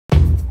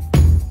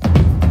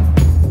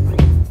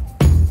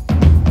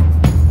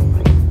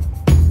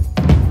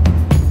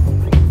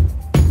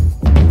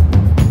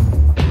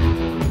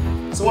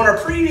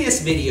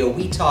video,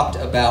 we talked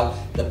about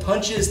the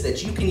punches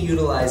that you can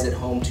utilize at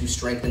home to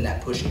strengthen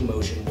that pushing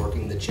motion,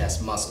 working the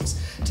chest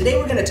muscles. Today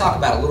we're going to talk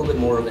about a little bit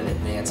more of an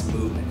advanced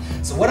movement.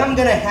 So what I'm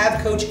going to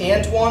have Coach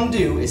Antoine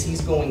do is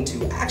he's going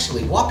to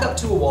actually walk up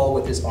to a wall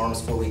with his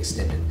arms fully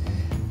extended.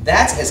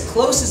 That's as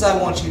close as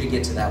I want you to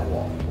get to that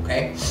wall,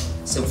 okay?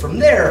 So from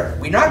there,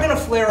 we're not going to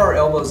flare our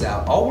elbows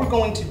out. All we're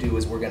going to do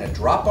is we're going to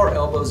drop our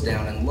elbows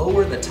down and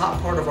lower the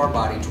top part of our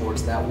body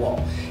towards that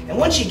wall. And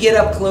once you get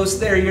up close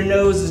there, your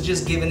nose is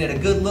just giving it a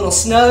good little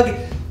snug.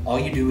 All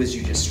you do is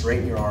you just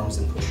straighten your arms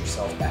and push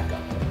yourself back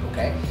up there,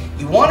 okay?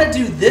 You want to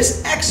do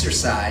this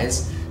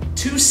exercise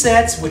 2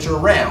 sets, which are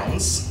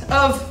rounds,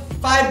 of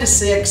 5 to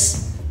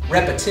 6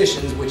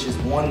 repetitions, which is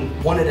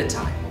one at a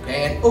time.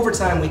 Okay? And over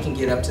time we can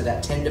get up to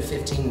that 10 to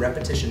 15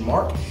 repetition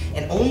mark,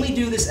 and only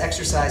do this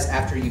exercise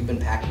after you've been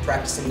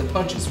practicing the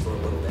punches for a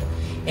little bit.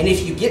 And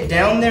if you get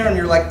down there and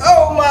you're like,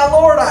 oh my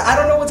lord, I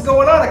don't know what's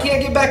going on, I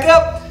can't get back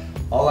up,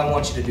 all I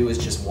want you to do is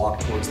just walk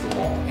towards the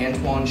wall.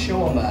 Antoine,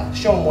 show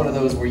him one of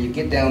those where you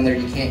get down there,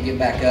 you can't get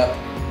back up.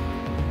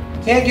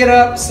 Can't get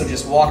up, so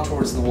just walk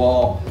towards the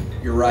wall.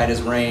 You're right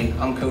as rain.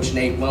 I'm Coach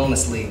Nate,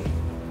 Wellness League.